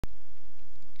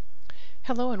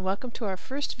Hello and welcome to our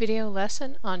first video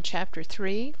lesson on Chapter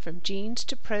 3, From Genes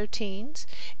to Proteins.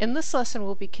 In this lesson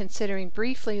we'll be considering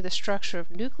briefly the structure of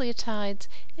nucleotides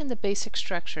and the basic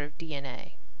structure of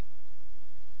DNA.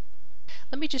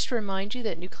 Let me just remind you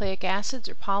that nucleic acids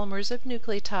are polymers of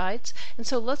nucleotides, and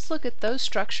so let's look at those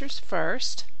structures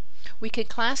first. We can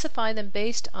classify them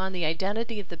based on the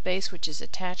identity of the base which is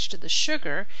attached to the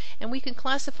sugar, and we can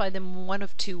classify them in one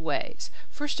of two ways.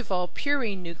 First of all,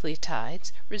 purine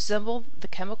nucleotides resemble the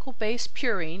chemical base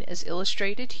purine as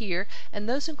illustrated here, and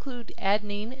those include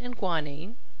adenine and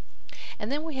guanine.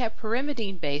 And then we have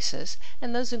pyrimidine bases,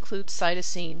 and those include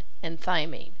cytosine and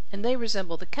thymine, and they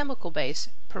resemble the chemical base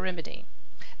pyrimidine.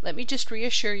 Let me just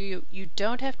reassure you, you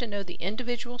don't have to know the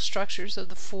individual structures of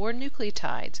the four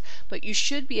nucleotides, but you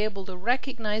should be able to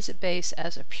recognize a base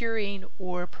as a purine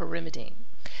or pyrimidine.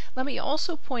 Let me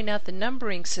also point out the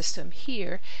numbering system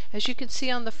here. As you can see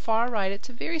on the far right, it's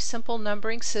a very simple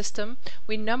numbering system.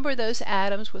 We number those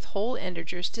atoms with whole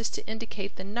integers just to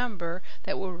indicate the number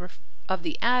that of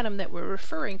the atom that we're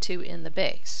referring to in the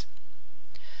base.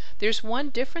 There's one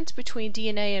difference between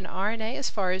DNA and RNA as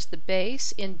far as the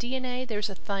base. In DNA, there's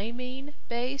a thymine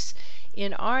base.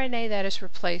 In RNA, that is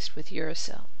replaced with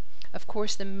uracil. Of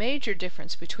course, the major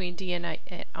difference between DNA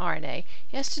and RNA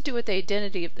has to do with the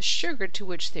identity of the sugar to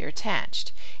which they're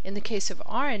attached. In the case of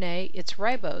RNA, it's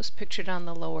ribose, pictured on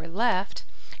the lower left,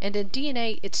 and in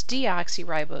DNA, it's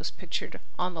deoxyribose, pictured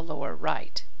on the lower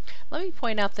right. Let me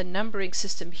point out the numbering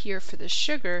system here for the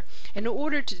sugar. In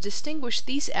order to distinguish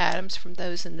these atoms from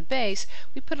those in the base,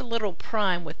 we put a little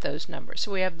prime with those numbers.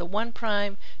 So we have the 1',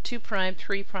 2',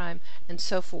 3', and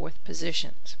so forth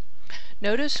positions.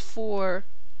 Notice for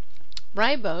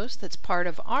ribose, that's part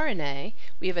of RNA,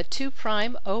 we have a 2'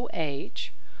 OH,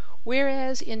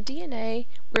 whereas in DNA,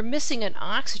 we're missing an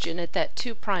oxygen at that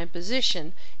 2'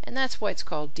 position, and that's why it's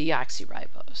called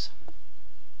deoxyribose.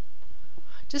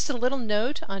 Just a little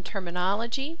note on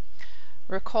terminology.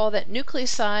 Recall that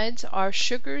nucleosides are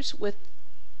sugars with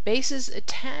bases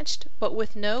attached but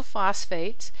with no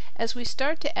phosphates. As we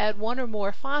start to add one or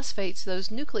more phosphates, those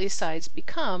nucleosides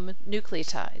become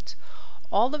nucleotides.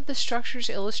 All of the structures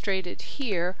illustrated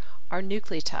here are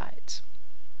nucleotides.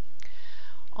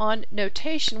 On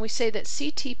notation, we say that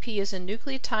CTP is a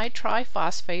nucleotide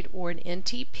triphosphate, or an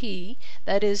NTP.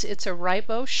 That is, it's a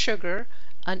ribose sugar,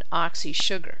 an oxy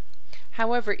sugar.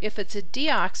 However, if it's a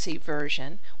deoxy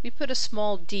version, we put a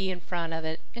small d in front of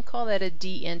it and call that a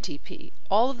dNTP.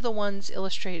 All of the ones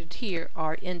illustrated here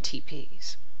are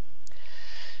NTPs.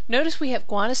 Notice we have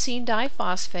guanosine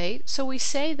diphosphate, so we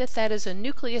say that that is a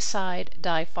nucleoside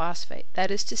diphosphate. That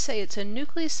is to say, it's a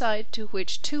nucleoside to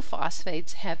which two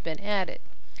phosphates have been added.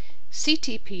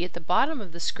 CTP at the bottom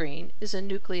of the screen is a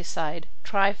nucleoside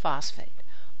triphosphate.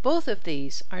 Both of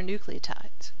these are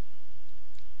nucleotides.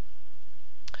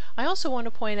 I also want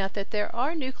to point out that there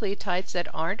are nucleotides that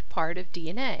aren't part of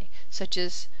DNA, such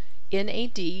as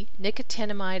NAD,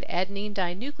 nicotinamide adenine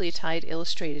dinucleotide,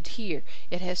 illustrated here.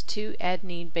 It has two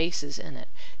adenine bases in it.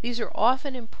 These are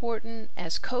often important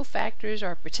as cofactors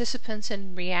or participants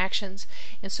in reactions,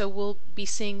 and so we'll be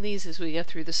seeing these as we go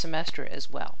through the semester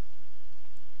as well.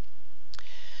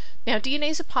 Now, DNA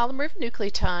is a polymer of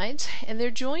nucleotides, and they're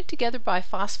joined together by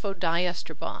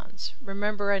phosphodiester bonds.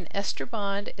 Remember, an ester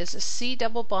bond is a C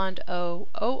double bond O,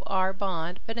 OR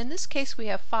bond, but in this case we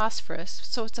have phosphorus,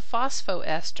 so it's a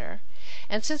phosphoester.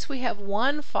 And since we have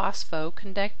one phospho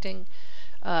connecting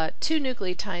two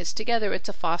nucleotides together, it's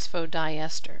a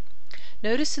phosphodiester.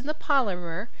 Notice in the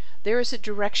polymer, there is a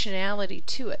directionality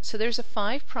to it. So there's a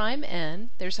 5'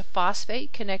 end, there's a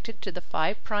phosphate connected to the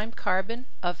 5' carbon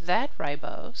of that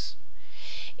ribose,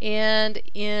 and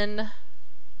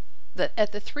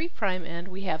at the 3' end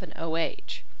we have an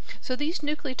OH. So these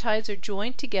nucleotides are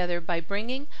joined together by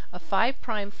bringing a 5'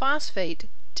 phosphate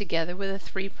together with a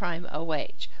 3'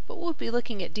 OH, but we'll be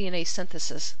looking at DNA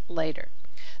synthesis later.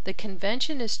 The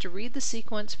convention is to read the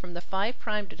sequence from the 5'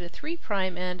 to the 3'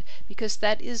 end because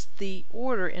that is the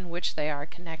order in which they are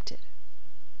connected.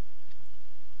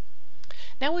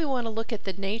 Now we want to look at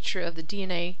the nature of the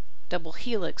DNA double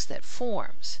helix that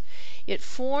forms. It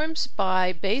forms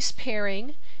by base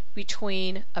pairing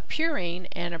between a purine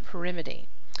and a pyrimidine.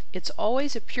 It's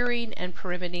always a purine and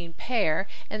pyrimidine pair,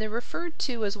 and they're referred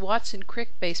to as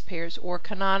Watson-Crick base pairs or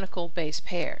canonical base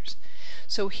pairs.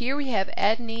 So here we have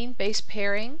adenine base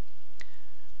pairing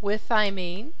with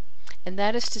thymine, and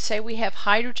that is to say we have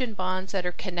hydrogen bonds that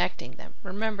are connecting them.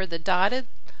 Remember, the dotted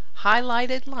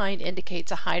highlighted line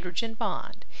indicates a hydrogen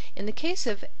bond. In the case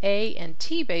of A and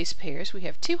T base pairs, we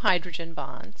have two hydrogen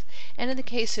bonds, and in the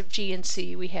case of G and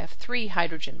C, we have three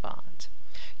hydrogen bonds.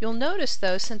 You'll notice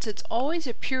though, since it's always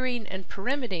a purine and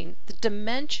pyrimidine, the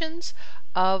dimensions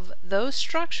of those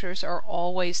structures are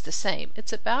always the same.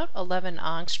 It's about 11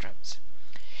 angstroms.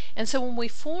 And so when we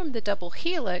form the double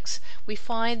helix, we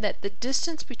find that the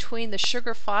distance between the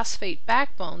sugar phosphate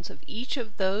backbones of each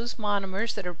of those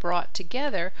monomers that are brought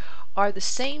together are the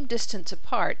same distance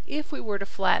apart if we were to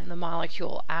flatten the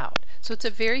molecule out. So it's a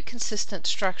very consistent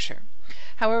structure.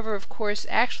 However, of course,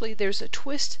 actually there's a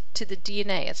twist to the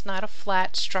DNA. It's not a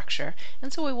flat structure,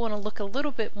 and so we want to look a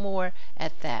little bit more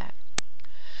at that.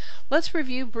 Let's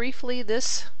review briefly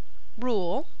this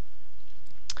rule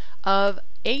of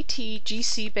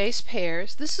ATGC base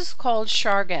pairs. This is called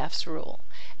Chargaff's rule,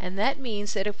 and that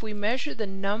means that if we measure the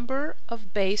number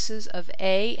of bases of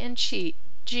A and G,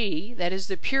 that is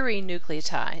the purine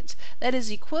nucleotides, that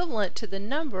is equivalent to the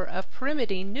number of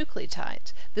pyrimidine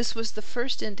nucleotides. This was the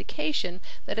first indication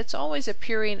that it's always a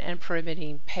purine and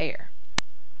pyrimidine pair.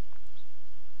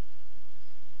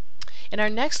 In our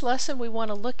next lesson, we want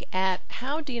to look at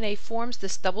how DNA forms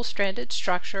this double-stranded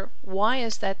structure, why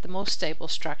is that the most stable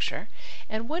structure,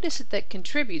 and what is it that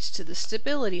contributes to the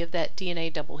stability of that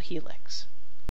DNA double helix.